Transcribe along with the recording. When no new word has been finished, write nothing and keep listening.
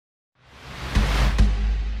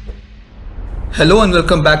Hello and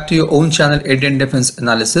welcome back to your own channel Indian Defense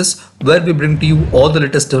Analysis, where we bring to you all the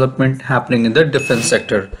latest development happening in the defense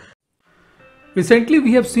sector. Recently,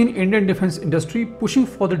 we have seen Indian defense industry pushing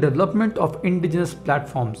for the development of indigenous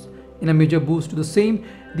platforms. In a major boost to the same,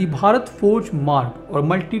 the Bharat Forge MArG or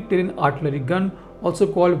multi-terrain artillery gun, also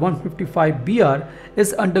called 155 BR,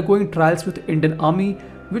 is undergoing trials with Indian Army,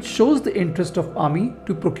 which shows the interest of Army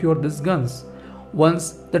to procure these guns.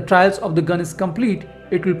 Once the trials of the gun is complete,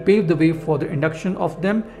 it will pave the way for the induction of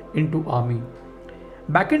them into Army.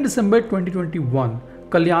 Back in December 2021,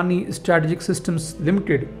 Kalyani Strategic Systems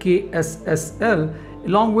Limited (KSSL),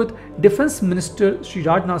 along with Defense Minister Shri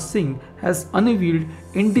Rajnath Singh, has unveiled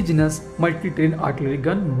Indigenous multi-terrain artillery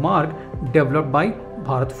gun MArG developed by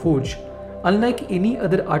Bharat Forge. Unlike any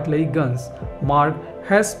other artillery guns, MArG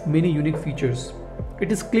has many unique features.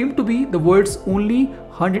 It is claimed to be the world's only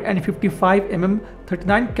 155 mm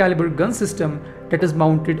 39 caliber gun system that is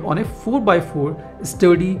mounted on a 4x4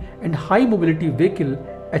 sturdy and high mobility vehicle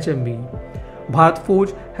HMV. Bharat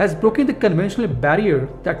Forge has broken the conventional barrier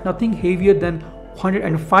that nothing heavier than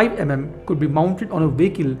 105 mm could be mounted on a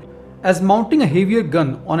vehicle, as mounting a heavier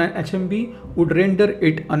gun on an HMV would render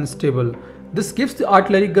it unstable. This gives the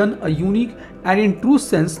artillery gun a unique and in true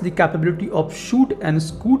sense the capability of shoot and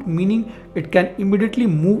scoot, meaning it can immediately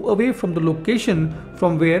move away from the location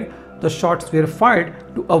from where the shots were fired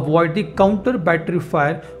to avoid the counter battery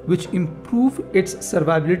fire, which improve its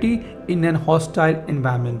survivability in an hostile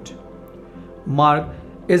environment. MArG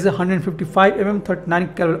is a 155 mm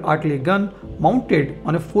 39 caliber artillery gun mounted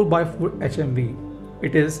on a 4x4 HMV.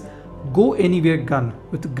 It is go anywhere gun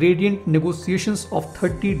with gradient negotiations of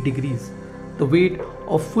 30 degrees. The weight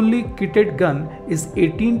of fully kitted gun is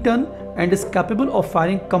 18 ton and is capable of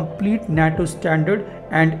firing complete NATO standard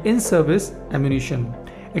and in-service ammunition.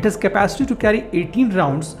 It has capacity to carry 18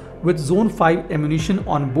 rounds with Zone 5 ammunition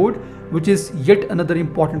on board, which is yet another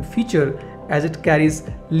important feature as it carries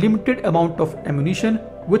limited amount of ammunition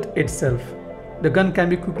with itself. The gun can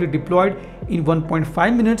be quickly deployed in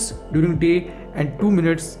 1.5 minutes during day and 2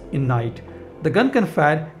 minutes in night. The gun can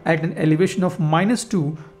fire at an elevation of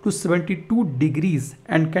 -2 to 72 degrees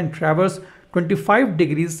and can traverse 25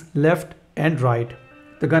 degrees left and right.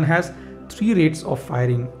 The gun has 3 rates of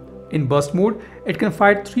firing. In burst mode, it can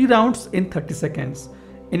fire 3 rounds in 30 seconds.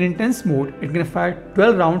 In intense mode, it can fire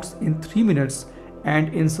 12 rounds in 3 minutes.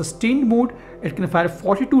 And in sustained mode, it can fire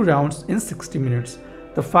 42 rounds in 60 minutes.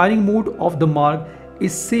 The firing mode of the MArG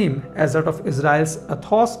is same as that of Israel's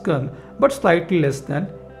Athos gun, but slightly less than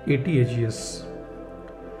 80 AGS.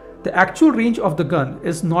 The actual range of the gun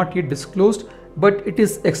is not yet disclosed, but it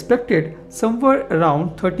is expected somewhere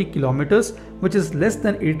around 30 kilometers, which is less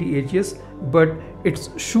than 80 AGS, but its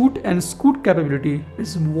shoot and scoot capability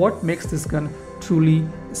is what makes this gun truly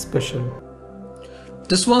special.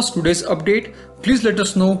 This was today's update. Please let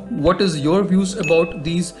us know what is your views about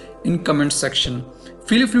these in comment section.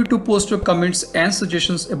 Feel free to post your comments and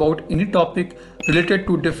suggestions about any topic related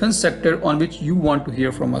to defense sector on which you want to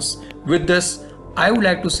hear from us. With this, I would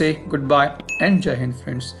like to say goodbye and Jai Hind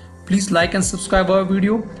friends. Please like and subscribe our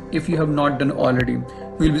video if you have not done already.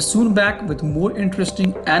 We will be soon back with more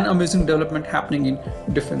interesting and amazing development happening in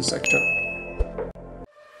defense sector.